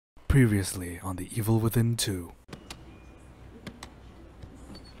Previously on The Evil Within 2.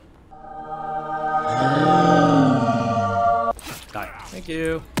 Die. Thank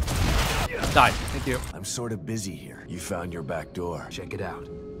you. Die. Thank you. I'm sort of busy here. You found your back door. Check it out.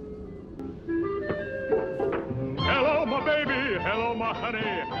 Hello, my baby. Hello, my honey.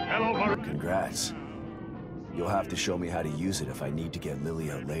 Hello, my... Congrats. You'll have to show me how to use it if I need to get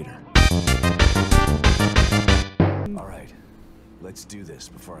Lily out later. All right. Let's do this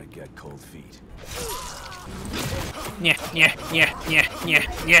before I get cold feet. Yeah.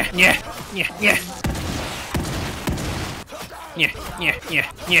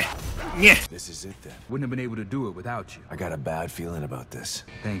 This is it then. Wouldn't have been able to do it without you. I got a bad feeling about this.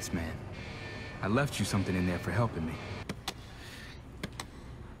 Thanks, man. I left you something in there for helping me.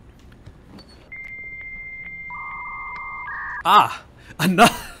 Ah! Another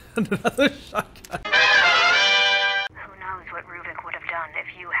shotgun. Who knows what Ruvik would have done if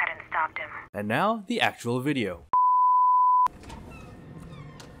you hadn't stopped him. And now, the actual video.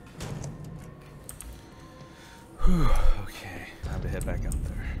 Whew, okay, time to head back out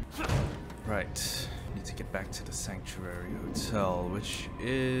there. Right, need to get back to the Sanctuary Hotel, which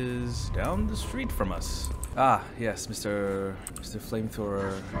is down the street from us. Ah, yes, Mr.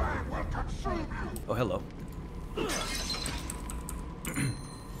 Flamethrower. Oh, hello.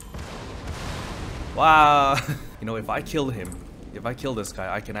 Wow. You know, if I kill this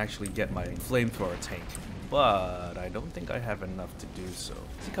guy, I can actually get my flamethrower tank. But I don't think I have enough to do so.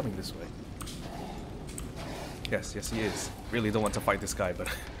 Is he coming this way? Yes, he is. Really don't want to fight this guy, but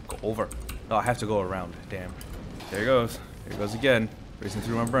go over. No, I have to go around. Damn. There he goes. There he goes again. Racing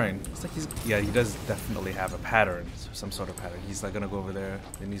through my brain. It's like yeah, he does definitely have a pattern. Some sort of pattern. He's like gonna go over there.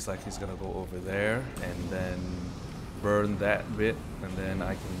 Then he's gonna go over there. And then burn that bit. And then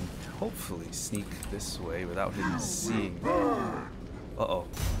I can hopefully sneak this way without him seeing me. Uh-oh.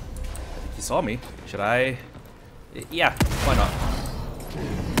 I think he saw me. Should I? Yeah, why not?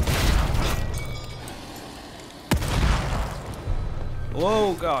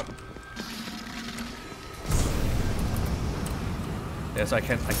 Whoa, God. Yeah, so I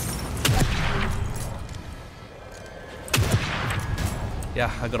can't.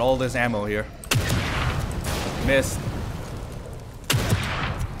 Yeah, I got all this ammo here. Missed.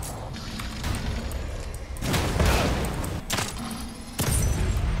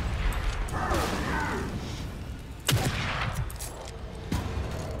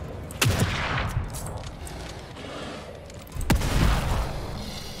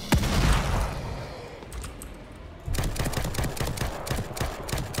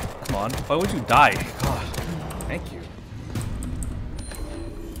 Why would you die? God, thank you.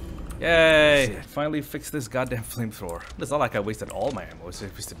 Yay! Finally fixed this goddamn flamethrower. It's not like I wasted all my ammo, I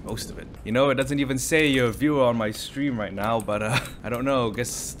wasted most of it. You know, it doesn't even say your viewer on my stream right now, but I don't know,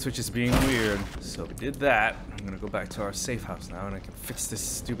 guess Twitch is being weird. So we did that. I'm gonna go back to our safe house now and I can fix this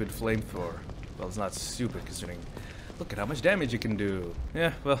stupid flamethrower. Well, it's not stupid considering look at how much damage it can do.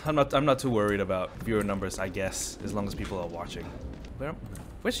 Yeah, well, I'm not too worried about viewer numbers, I guess, as long as people are watching.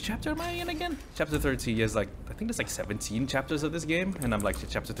 Which chapter am I in again? Chapter 13. Yes, like I think there's like 17 chapters of this game, and I'm like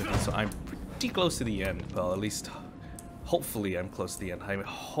chapter 13, so I'm pretty close to the end. Well, at least hopefully I'm close to the end. I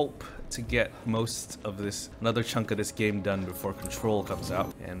hope to get most of this, another chunk of this game done before Control comes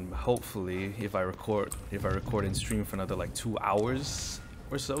out, and hopefully if I record and stream for another like 2 hours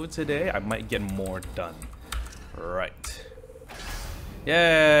or so today, I might get more done. Right.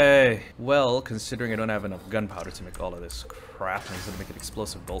 Yay! Well, considering I don't have enough gunpowder to make all of this crap, I'm just gonna make an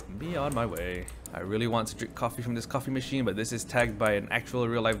explosive bolt and be on my way. I really want to drink coffee from this coffee machine, but this is tagged by an actual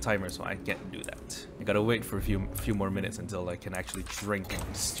real-life timer, so I can't do that. I gotta wait for a few more minutes until I can actually drink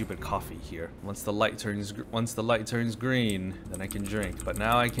stupid coffee here. Once the light turns green, then I can drink, but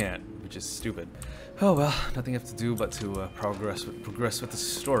now I can't, which is stupid. Oh well, nothing I have to do but to progress with the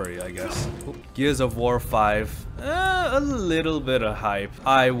story, I guess. Oh, Gears of War 5, a little bit of hype.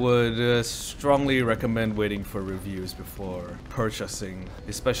 I would strongly recommend waiting for reviews before purchasing,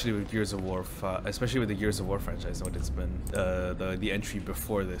 especially with Gears of War 5, especially with the Gears of War franchise. What it's been the entry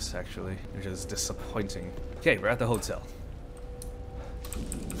before this actually, which is disappointing. Okay, we're at the hotel.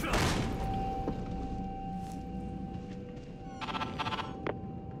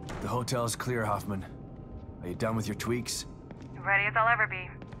 The hotel's clear, Hoffman. Are you done with your tweaks? Ready as I'll ever be.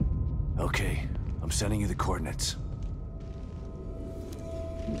 Okay, I'm sending you the coordinates.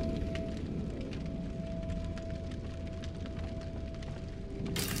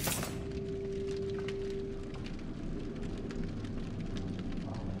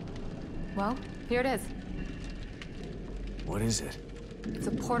 Well, here it is. What is it? It's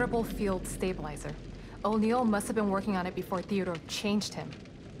a portable field stabilizer. O'Neill must have been working on it before Theodore changed him.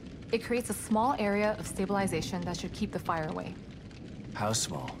 It creates a small area of stabilization that should keep the fire away. How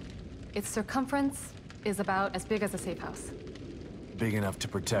small? Its circumference is about as big as a safe house. Big enough to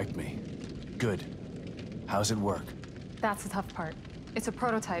protect me. Good. How's it work? That's the tough part. It's a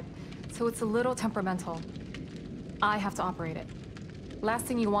prototype, so it's a little temperamental. I have to operate it. Last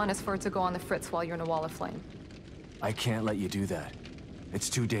thing you want is for it to go on the fritz while you're in a wall of flame. I can't let you do that. It's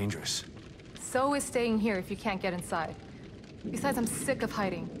too dangerous. So is staying here if you can't get inside. Besides, I'm sick of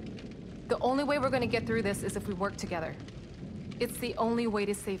hiding. The only way we're gonna get through this is if we work together. It's the only way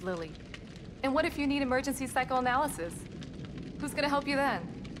to save Lily. And what if you need emergency psychoanalysis? Who's gonna help you then?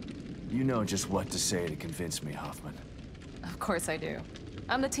 You know just what to say to convince me, Hoffman. Of course I do.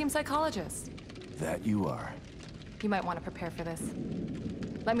 I'm the team psychologist. That you are. You might want to prepare for this.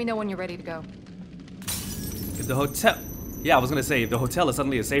 Let me know when you're ready to go. If the hotel... Yeah, I was gonna say, if the hotel is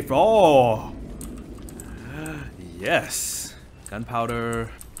suddenly a safe... Oh! Yes.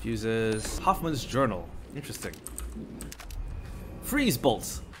 Gunpowder, fuses, Hoffman's journal. Interesting. Freeze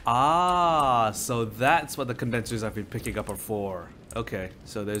bolts. Ah, so that's what the condensers I've been picking up are for. Okay,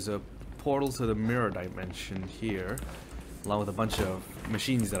 so there's a portal to the mirror dimension here, along with a bunch of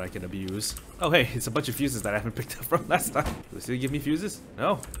machines that I can abuse. Oh hey, it's a bunch of fuses that I haven't picked up from last time. Do they still give me fuses?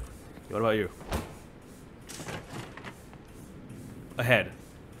 No? What about you? Ahead.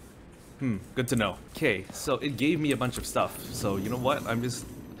 Good to know. Okay, so it gave me a bunch of stuff. So you know what?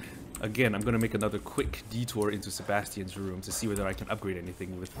 Again, I'm gonna make another quick detour into Sebastian's room to see whether I can upgrade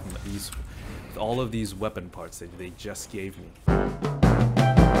anything with all of these weapon parts that they just gave me.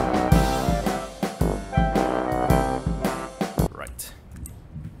 Right.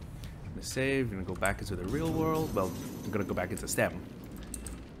 I'm gonna save. I'm gonna go back into the real world. Well, I'm gonna go back into STEM.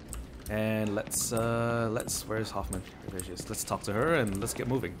 And where's Hoffman? There she is. Let's talk to her and let's get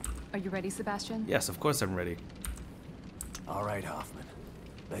moving. Are you ready, Sebastian? Yes, of course I'm ready. All right, Hoffman.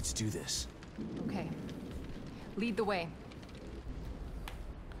 Let's do this. Okay. Lead the way.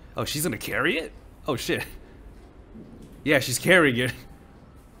 Oh, she's gonna carry it? Oh shit. Yeah, she's carrying it.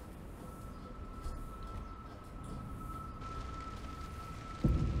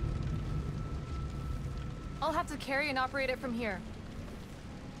 I'll have to carry and operate it from here.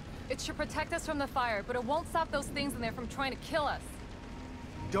 It should protect us from the fire, but it won't stop those things in there from trying to kill us.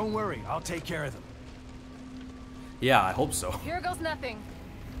 Don't worry, I'll take care of them. Yeah, I hope so. Here goes nothing.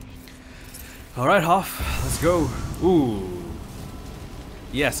 Alright, Hoff, let's go. Ooh.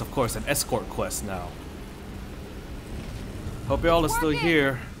 Yes, of course, an escort quest now. Hope y'all are still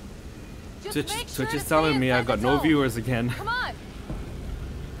here. Twitch is telling me I've got no viewers again. Come on.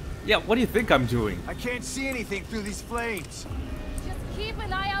 Yeah, what do you think I'm doing? I can't see anything through these flames. Just keep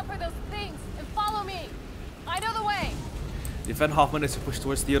an eye out for those things and follow me. I know the way. Defend Hoffman is to push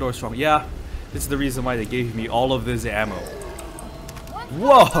towards Theodore Strong. Yeah, this is the reason why they gave me all of this ammo.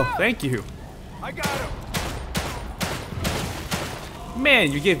 Whoa, thank you. I got him.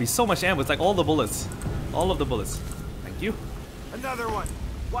 Man, you gave me so much ammo. It's like all the bullets. All of the bullets. Thank you. Another one.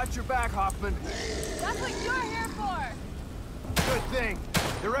 Watch your back, Hoffman. That's what you're here for. Good thing.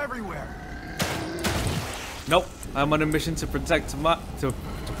 They're everywhere. Nope. I'm on a mission to protect my... To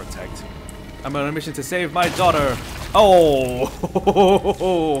protect. I'm on a mission to save my daughter. Oh!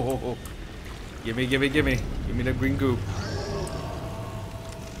 Gimme, gimme, gimme. Give me the green goop.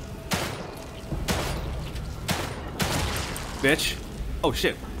 Bitch. Oh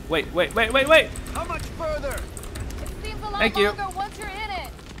shit. Wait. How much further? It seems a lot Thank you. longer once you're in it.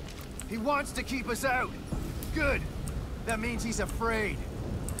 He wants to keep us out. Good. That means he's afraid.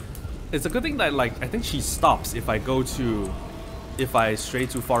 It's a good thing that, like, I think she stops if I stray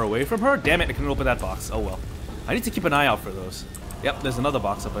too far away from her. Damn it, I couldn't open that box. Oh well. I need to keep an eye out for those. Yep, there's another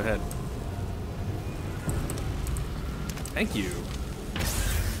box up ahead. Thank you.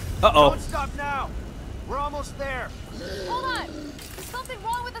 Uh-oh. Don't stop now. We're almost there. Hold on. There's something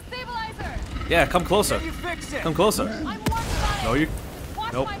wrong with the stabilizer. Yeah, come closer. Can you fix it? Come closer. I'm working on it. No, you...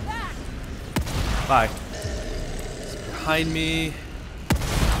 Watch Nope. my back. Bye. It's behind me.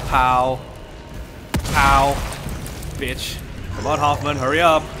 Pow. Pow. Bitch. Come on, Hoffman, hurry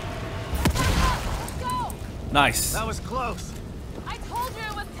up. Let's go. Nice. That was close. I told you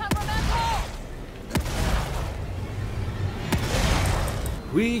it was temperamental.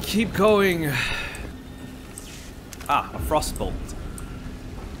 We keep going. Ah, a frostbolt.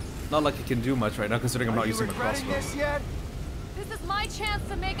 Not like it can do much right now, considering I'm not using my crossbow. This yet? This is my chance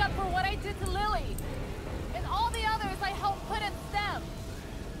to make up for what I did to Lily. And all the others I helped put in STEM.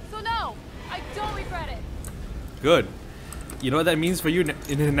 So no, I don't regret it. Good. You know what that means for you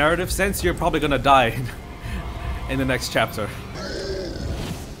in a narrative sense? You're probably gonna die in the next chapter.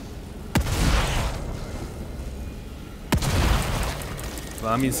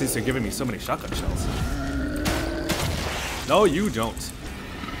 Well, I mean, since you're giving me so many shotgun shells. No, you don't.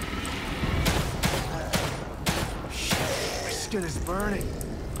 My skin is burning.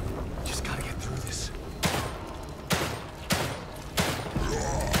 Just gotta get through this.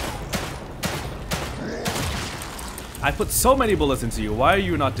 I put so many bullets into you. Why are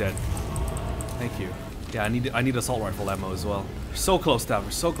you not dead? Thank you. Yeah, I need assault rifle ammo as well. We're so close, Dad.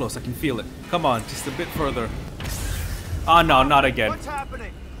 We're so close. I can feel it. Come on, just a bit further. Oh no, not again. What's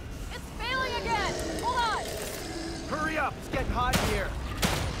happening? It's failing again! Hold on! Hurry up! It's getting hot in here.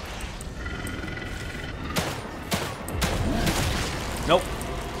 Nope.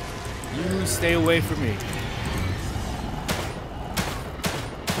 You stay away from me.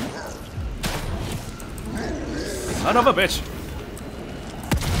 Son of a bitch.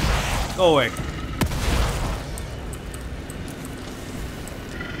 Go away.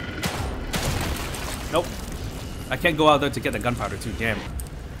 Nope. I can't go out there to get the gunpowder too, damn.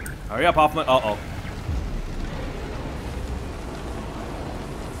 Hurry up, Hoffman. Uh-oh.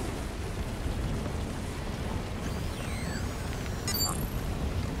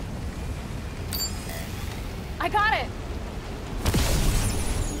 I got it!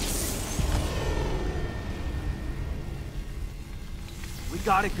 We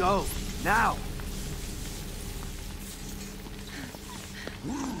gotta go. Now!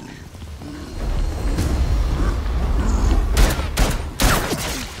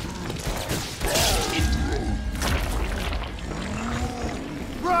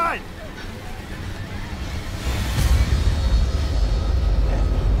 Run!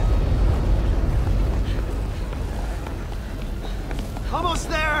 Almost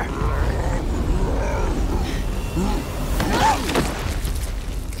there!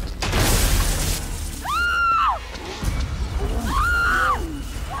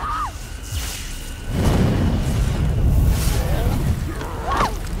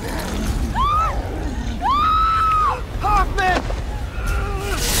 Hoffman!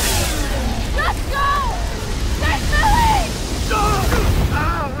 Let's go! There's Millie!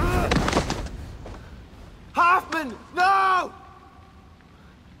 Hoffman! No!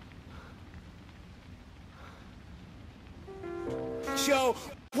 Joe,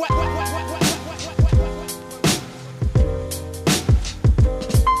 what?